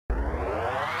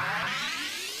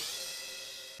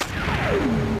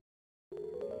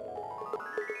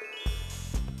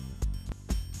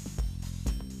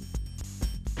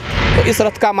तो इस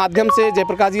रथ का माध्यम से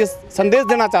जयप्रकाश जी ये संदेश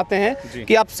देना चाहते हैं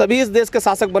कि आप सभी इस देश के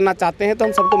शासक बनना चाहते हैं तो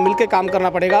हम सबको मिलकर काम करना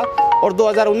पड़ेगा और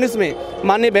 2019 में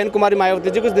माननीय बहन कुमारी मायावती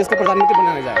जी को इस देश के प्रधानमंत्री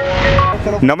बनाया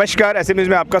जाएगा। नमस्कार, ऐसे न्यूज़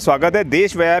में आपका स्वागत है।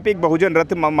 देशव्यापी बहुजन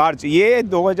रथ मार्च ये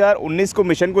 2019 को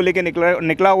मिशन को लेकर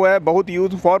निकला हुआ है, बहुत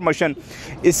यूथ फॉर मिशन।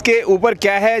 इसके ऊपर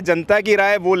क्या है जनता की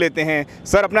राय वो लेते हैं।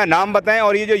 सर अपना नाम बताएं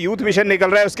और ये जो यूथ मिशन निकल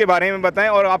रहा है उसके बारे में बताएं,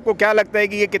 और आपको क्या लगता है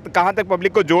कि ये कहाँ तक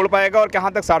पब्लिक को जोड़ पाएगा और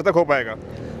कहाँ तक सार्थक हो पाएगा।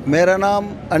 मेरा नाम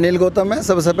अनिल गौतम है।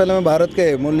 सबसे पहले मैं भारत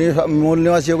के मूल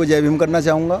निवासियों को जय भीम करना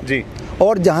चाहूँगा जी।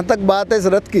 और जहाँ तक बात है इस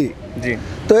रथ की जी,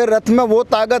 तो ये रथ में वो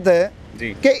ताकत है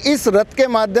कि इस रथ के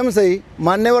माध्यम से ही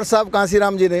मान्यवर साहब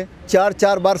कांसीराम जी ने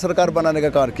चार बार सरकार बनाने का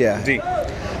कार्य किया है जी।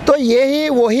 तो यही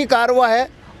वही कारवा है।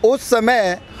 उस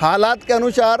समय हालात के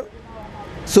अनुसार,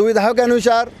 सुविधाओं के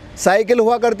अनुसार साइकिल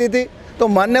हुआ करती थी, तो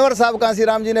मान्यवर साहब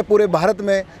कांसीराम जी ने पूरे भारत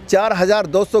में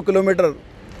 4200 किलोमीटर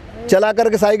चला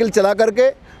करके, साइकिल चला करके,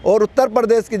 और उत्तर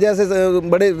प्रदेश की जैसे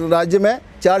बड़े राज्य में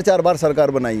चार बार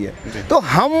सरकार बनाई है। तो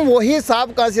हम वही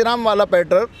साहब कांसीराम वाला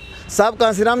पैटर्न, साहब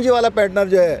कांसीराम जी वाला पैटर्न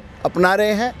जो है अपना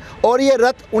रहे हैं, और ये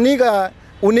रथ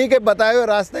उन्हीं के बताए हुए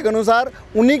रास्ते के अनुसार,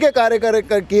 उन्हीं के कार्य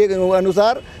किए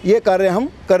अनुसार ये कार्य हम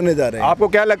करने जा रहे हैं। आपको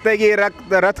क्या लगता है कि ये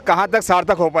रथ कहाँ तक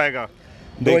सार्थक हो पाएगा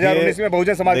 2019 में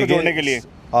बहुजन समाज को जोड़ने के लिए?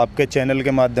 आपके चैनल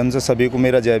के माध्यम से सभी को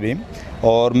मेरा जय भीम।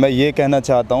 और मैं ये कहना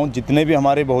चाहता हूँ, जितने भी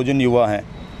हमारे बहुजन युवा हैं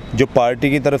जो पार्टी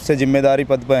की तरफ से जिम्मेदारी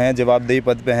पद पे हैं, जवाबदेही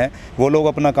पद पे हैं, वो लोग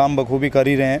अपना काम बखूबी कर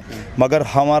ही रहे हैं। मगर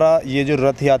हमारा ये जो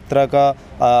रथ यात्रा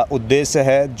का उद्देश्य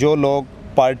है, जो लोग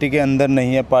पार्टी के अंदर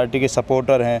नहीं है, पार्टी के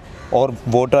सपोर्टर हैं और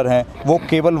वोटर हैं, वो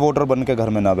केवल वोटर बन के घर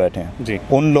में ना बैठें जी।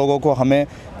 उन लोगों को हमें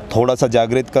थोड़ा सा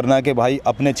जागृत करना है कि भाई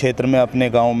अपने क्षेत्र में, अपने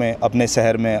गांव में, अपने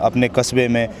शहर में, अपने कस्बे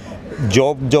में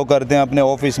जॉब जो करते हैं, अपने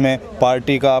ऑफिस में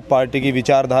पार्टी की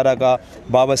विचारधारा का,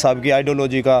 बाबा साहब की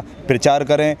आइडियोलॉजी का प्रचार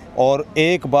करें। और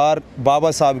एक बार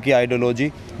बाबा साहब की आइडियोलॉजी,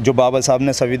 जो बाबा साहब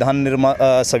ने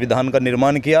संविधान का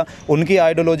निर्माण किया, उनकी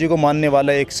आइडियोलॉजी को मानने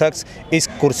वाला एक शख्स इस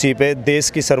कुर्सी पे, देश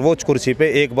की सर्वोच्च कुर्सी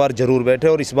पे एक बार ज़रूर बैठे।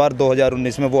 और इस बार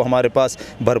 2019 में वो हमारे पास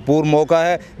भरपूर मौका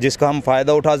है जिसका हम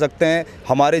फ़ायदा उठा सकते हैं।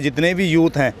 हमारे जितने भी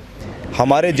यूथ हैं,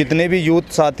 हमारे जितने भी यूथ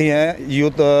साथी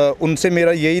हैं, उनसे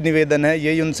मेरा यही निवेदन है,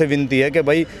 यही उनसे विनती है कि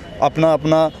भाई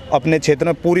अपने क्षेत्र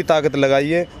में पूरी ताकत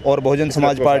लगाइए और बहुजन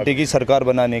समाज पार्टी की सरकार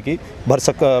बनाने की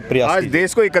भरसक प्रयास। आज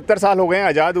देश को 71 साल हो गए हैं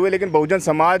आज़ाद हुए, लेकिन बहुजन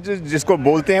समाज जिसको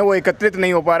बोलते हैं वो एकत्रित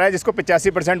नहीं हो पा रहा है, जिसको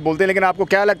 85% बोलते हैं। लेकिन आपको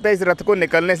क्या लगता है इस रथ को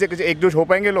निकलने से कुछ एकजुट हो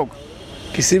पाएंगे लोग?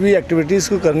 किसी भी एक्टिविटीज़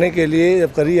को करने के लिए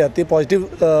जब करी जाती है पॉजिटिव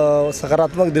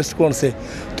सकारात्मक दृष्टिकोण से,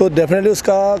 तो डेफिनेटली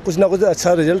उसका कुछ ना कुछ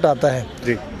अच्छा रिजल्ट आता है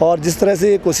जी। और जिस तरह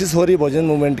से ये कोशिश हो रही है बहुजन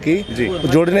मूवमेंट की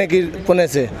जोड़ने की पुणे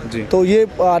से, तो ये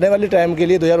आने वाले टाइम के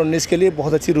लिए 2019 के लिए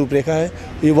बहुत अच्छी रूपरेखा है।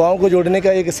 युवाओं को जोड़ने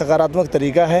का एक सकारात्मक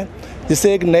तरीका है,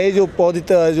 जिससे एक नए जो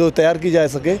पौधे जो तैयार की जा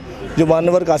सके। जो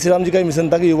मान्यवर कांसीराम जी का मिशन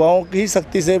था कि युवाओं की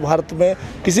शक्ति से भारत में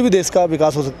किसी भी देश का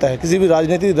विकास हो सकता है, किसी भी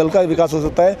राजनीतिक दल का विकास हो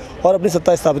सकता है और अपनी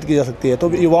सत्ता स्थापित की जा सकती है। तो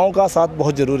युवाओं का साथ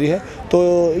बहुत ज़रूरी है। तो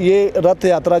ये रथ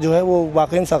यात्रा जो है वो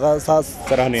वाकई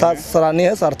सराहनीय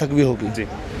है, सार्थक भी होगी जी।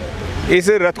 इस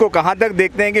रथ को कहाँ तक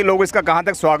देखते हैं कि लोग इसका कहाँ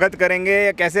तक स्वागत करेंगे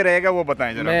या कैसे रहेगा, वो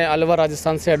बताएं जरा। मैं अलवर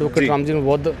राजस्थान से एडवोकेट रामजी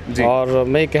बौद्ध, और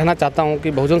मैं कहना चाहता हूँ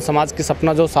कि बहुजन समाज की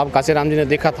सपना जो साहब कांसीराम जी ने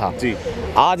देखा था,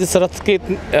 आज इस रथ की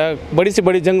बड़ी से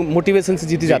बड़ी जंग मोटिवेशन से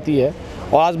जीती जाती है।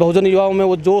 और आज बहुजन युवाओं में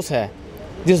वो जोश है,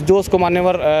 जिस जोश को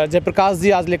मान्यवर जयप्रकाश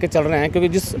जी आज लेके चल रहे हैं। क्योंकि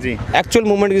जिस एक्चुअल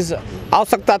मूवमेंट की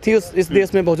आवश्यकता थी इस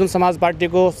देश में बहुजन समाज पार्टी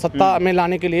को सत्ता में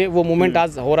लाने के लिए, वो मूवमेंट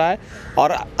आज हो रहा है।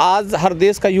 और आज हर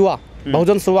देश का युवा,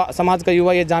 बहुजन समाज का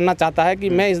युवा ये जानना चाहता है कि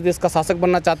मैं इस देश का शासक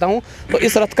बनना चाहता हूं। तो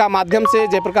इस रथ का माध्यम से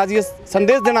जयप्रकाश जी ये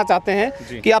संदेश देना चाहते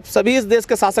हैं कि आप सभी इस देश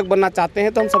के शासक बनना चाहते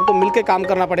हैं तो हम सबको मिलकर काम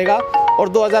करना पड़ेगा और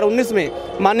 2019 में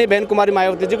माननीय बहन कुमारी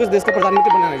मायावती जी को इस देश के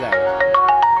प्रधानमंत्री बनाया जाएगा।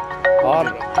 और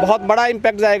बहुत बड़ा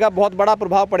इम्पैक्ट जाएगा, बहुत बड़ा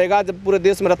प्रभाव पड़ेगा जब पूरे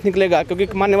देश में रथ निकलेगा। क्योंकि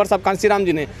मान्यवर साहब कांसीराम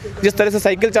जी ने जिस तरह से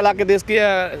साइकिल चला के देश की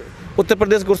उत्तर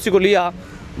प्रदेश कुर्सी को लिया,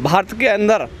 भारत के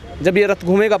अंदर जब ये रथ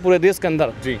घूमेगा पूरे देश के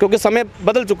अंदर, क्योंकि समय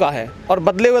बदल चुका है और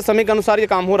बदले हुए समय के अनुसार ये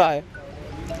काम हो रहा है।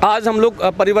 आज हम लोग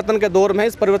परिवर्तन के दौर में,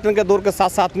 इस परिवर्तन के दौर के साथ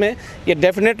साथ में ये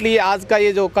डेफिनेटली आज का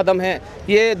ये जो कदम है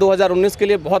ये 2019 के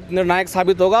लिए बहुत निर्णायक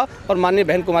साबित होगा और माननीय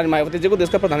बहन कुमारी मायावती जी को देश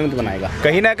का प्रधानमंत्री बनाएगा।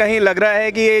 कहीं ना कहीं लग रहा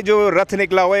है कि ये जो रथ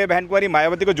निकला हुआ है बहन कुमारी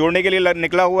मायावती को जोड़ने के लिए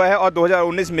निकला हुआ है और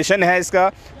 2019 मिशन है इसका।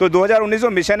 तो 2019 जो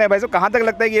मिशन है भाई साहब, कहाँ तक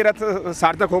लगता है कि ये रथ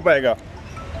सार्थक हो पाएगा?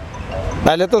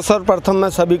 पहले तो सर्वप्रथम मैं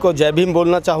सभी को जय भीम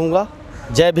बोलना चाहूँगा।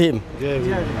 जय भीम।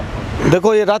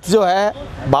 देखो ये रथ जो है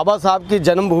बाबा साहब की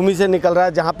जन्मभूमि से निकल रहा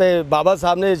है, जहाँ पे बाबा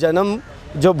साहब ने जन्म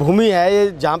जो भूमि है,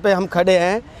 ये जहाँ पे हम खड़े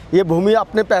हैं, ये भूमि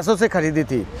अपने पैसों से खरीदी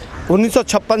थी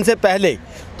 1956 से पहले।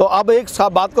 तो अब एक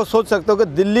बात को सोच सकते हो कि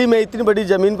दिल्ली में इतनी बड़ी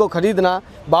ज़मीन को खरीदना,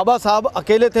 बाबा साहब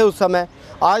अकेले थे उस समय।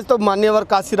 आज तो मान्यवर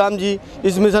काशीराम जी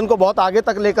इस मिशन को बहुत आगे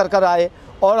तक लेकर कर आए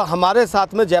और हमारे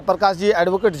साथ में जयप्रकाश जी,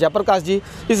 एडवोकेट जयप्रकाश जी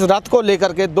इस रथ को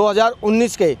लेकर के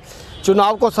 2019 के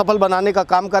चुनाव को सफल बनाने का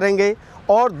काम करेंगे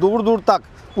और दूर दूर तक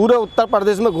पूरे उत्तर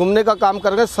प्रदेश में घूमने का काम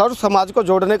करेंगे, सर्व समाज को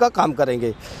जोड़ने का काम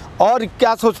करेंगे। और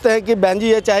क्या सोचते हैं कि बहन जी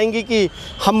ये चाहेंगी कि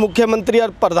हम मुख्यमंत्री और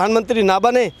प्रधानमंत्री ना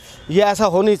बने, ये ऐसा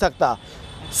हो नहीं सकता।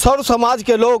 सर्व समाज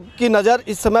के लोग की नज़र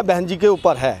इस समय बहन जी के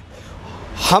ऊपर है।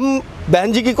 हम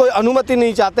बहन जी की कोई अनुमति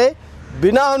नहीं चाहते,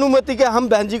 बिना अनुमति के हम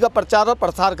बहन जी का प्रचार और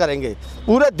प्रसार करेंगे,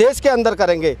 पूरे देश के अंदर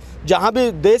करेंगे, जहाँ भी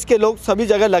देश के लोग सभी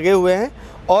जगह लगे हुए हैं।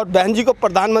 और बहन जी को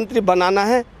प्रधानमंत्री बनाना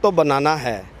है तो बनाना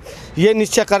है, ये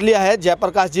निश्चय कर लिया है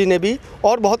जयप्रकाश जी ने भी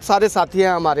और बहुत सारे साथी हैं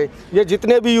हमारे। ये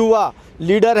जितने भी युवा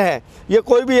लीडर हैं, ये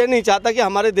कोई भी ये नहीं चाहता कि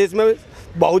हमारे देश में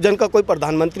बहुजन का कोई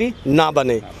प्रधानमंत्री ना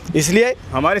बने। इसलिए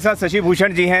हमारे साथ शशि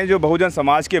भूषण जी हैं जो बहुजन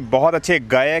समाज के बहुत अच्छे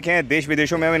गायक हैं, देश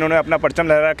विदेशों में इन्होंने अपना परचम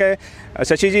लहरा रखा है।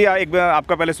 शशि जी एक बार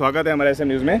आपका पहले स्वागत है हमारे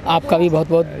न्यूज़ में। आपका भी बहुत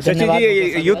बहुत धन्यवाद।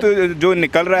 शशि जी, यूथ जो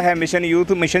निकल रहा है मिशन,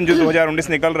 यूथ मिशन जो 2019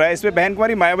 निकल रहा है, इसमें बहन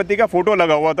कुमारी मायावती का फोटो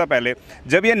लगा हुआ था पहले।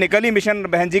 जब ये निकली मिशन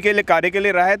बहन जी के लिए कार्य के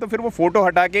लिए रहा है, तो फिर वो फोटो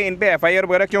हटा के इन पे FIR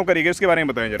वगैरह क्यों करी गई, उसके बारे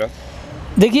में बताएं जरा।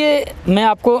 देखिए, मैं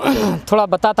आपको थोड़ा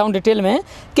बताता हूँ डिटेल में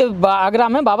कि आगरा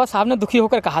में बाबा साहब ने दुखी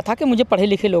होकर कहा था कि मुझे पढ़े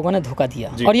लिखे लोगों ने धोखा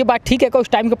दिया। और ये बात ठीक है कि उस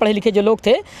टाइम के पढ़े लिखे जो लोग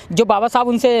थे, जो बाबा साहब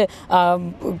उनसे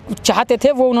चाहते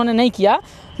थे, वो उन्होंने नहीं किया।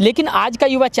 लेकिन आज का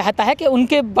युवा चाहता है कि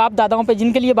उनके बाप दादाओं पे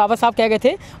जिनके लिए बाबा साहब कह गए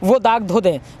थे वो दाग धो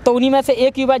दें। तो उन्हीं में से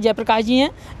एक युवा जयप्रकाश जी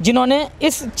हैं जिन्होंने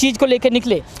इस चीज़ को लेकर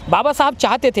निकले। बाबा साहब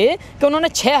चाहते थे कि उन्होंने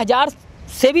 6000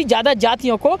 से भी ज़्यादा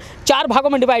जातियों को 4 भागों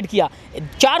में डिवाइड किया।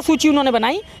 4 सूची उन्होंने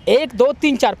बनाई, 1, 2,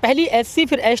 3, 4। पहली SC,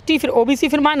 फिर ST, फिर OBC,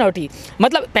 फिर माइनॉरिटी।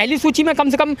 मतलब पहली सूची में कम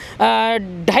से कम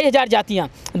 2500 जातियाँ,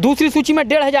 दूसरी सूची में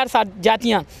 1500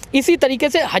 जातियाँ, इसी तरीके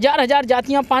से हज़ार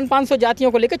जातियाँ, 500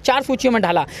 जातियों को लेकर 4 सूचियों में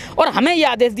ढाला। और हमें ये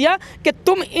आदेश दिया कि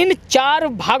तुम इन 4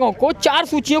 भागों को, 4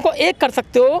 सूचियों को एक कर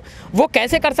सकते हो। वो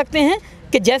कैसे कर सकते हैं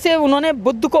कि जैसे उन्होंने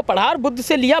बुद्ध को पढ़ा और बुद्ध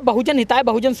से लिया बहुजन हिताय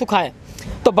बहुजन सुखाय।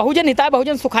 तो बहुजन हिताय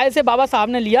बहुजन सुखाय से बाबा साहब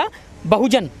ने लिया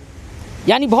बहुजन,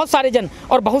 यानी बहुत सारे जन।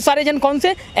 और बहुत सारे जन कौन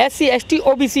से? SC, ST,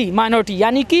 OBC, माइनॉरिटी,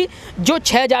 यानी कि जो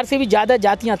 6000 से भी ज़्यादा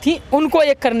जातियां थीं उनको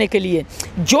एक करने के लिए।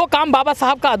 जो काम बाबा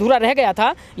साहब का अधूरा रह गया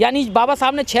था, यानी बाबा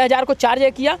साहब ने 6000 को 4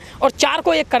 किया और 4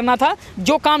 को एक करना था।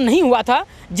 जो काम नहीं हुआ था,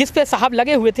 जिस पे साहब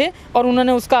लगे हुए थे और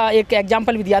उन्होंने उसका एक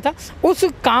एग्जाम्पल भी दिया था, उस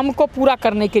काम को पूरा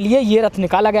करने के लिए ये रथ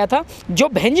निकाला गया था, जो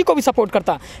बहन जी को भी सपोर्ट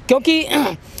करता। क्योंकि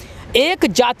एक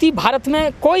जाति भारत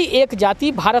में, कोई एक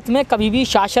जाति भारत में कभी भी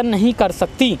शासन नहीं कर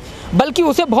सकती, बल्कि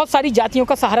उसे बहुत सारी जातियों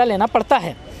का सहारा लेना पड़ता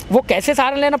है। वो कैसे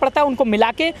सहारा लेना पड़ता है? उनको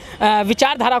मिला के,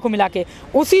 विचारधारा को मिला के,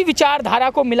 उसी विचारधारा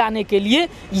को मिलाने के लिए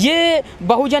ये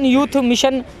बहुजन यूथ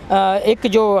मिशन एक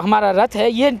जो हमारा रथ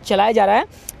है ये चलाया जा रहा है।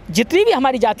 जितनी भी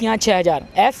हमारी जातियाँ 6000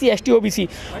 SC, ST, OBC,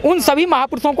 उन सभी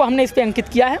महापुरुषों को हमने इस पर अंकित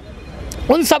किया है।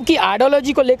 उन सब की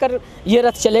आइडियोलॉजी को लेकर ये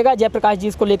रथ चलेगा। जयप्रकाश जी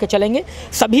इसको लेकर चलेंगे।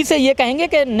 सभी से ये कहेंगे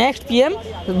कि नेक्स्ट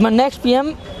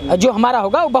PM जो हमारा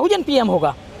होगा वो बहुजन PM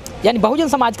होगा, यानी बहुजन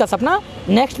समाज का सपना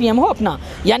नेक्स्ट PM हो अपना।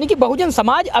 यानी कि बहुजन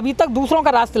समाज अभी तक दूसरों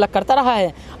का राज तिलक करता रहा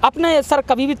है, अपने सर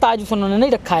कभी भी ताज उन्होंने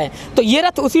नहीं रखा है। तो ये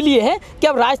रथ उसी लिए है कि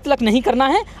अब राज तिलक नहीं करना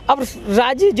है, अब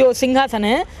राज जो सिंहासन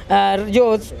है,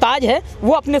 जो ताज है,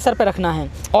 वो अपने सर पर रखना है।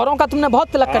 औरों का तुमने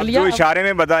बहुत तिलक कर लिया। जो इशारे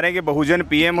में बता रहे हैं कि बहुजन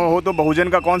PM हो, तो बहुजन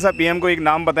का कौन सा PM को एक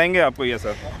नाम बताएंगे आपको? ये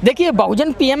सर देखिए,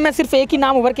 बहुजन PM में सिर्फ एक ही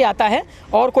नाम उभर के आता है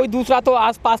और कोई दूसरा तो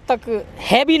आसपास तक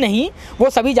है भी नहीं। वो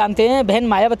सभी जानते हैं, बहन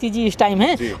मायावती जी इस टाइम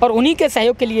हैं और उन्हीं के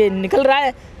सहयोग के लिए निकल रहा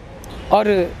है। और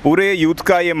पूरे यूथ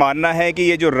का ये मानना है कि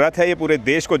ये जो रथ है ये पूरे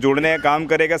देश को जोड़ने का काम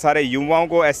करेगा, सारे युवाओं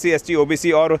को, SC, ST,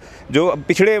 OBC और जो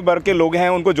पिछड़े वर्ग के लोग हैं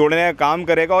उनको जोड़ने का काम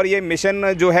करेगा। और ये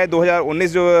मिशन जो है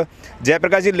 2019 जो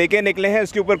जयप्रकाश जी लेके निकले हैं,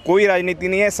 उसके ऊपर कोई राजनीति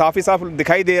नहीं है। साफ ही साफ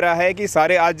दिखाई दे रहा है कि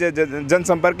सारे आज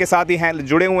जनसंपर्क के साथ ही हैं,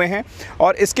 जुड़े हुए हैं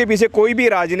और इसके पीछे कोई भी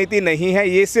राजनीति नहीं है।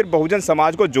 ये सिर्फ बहुजन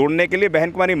समाज को जोड़ने के लिए,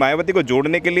 बहन कुमारी मायावती को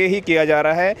जोड़ने के लिए ही किया जा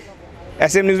रहा है।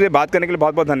 SM न्यूज़ में बात करने के लिए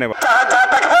बहुत बहुत धन्यवाद।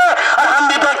 हम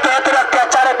भी देखते हैं तेरे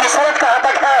अत्याचार की सड़क कहाँ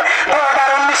तक है।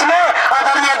 2019 में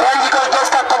आदरणीय बहन जी को देश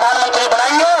का प्रधानमंत्री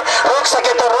बनाएंगे, रोक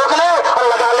सके तो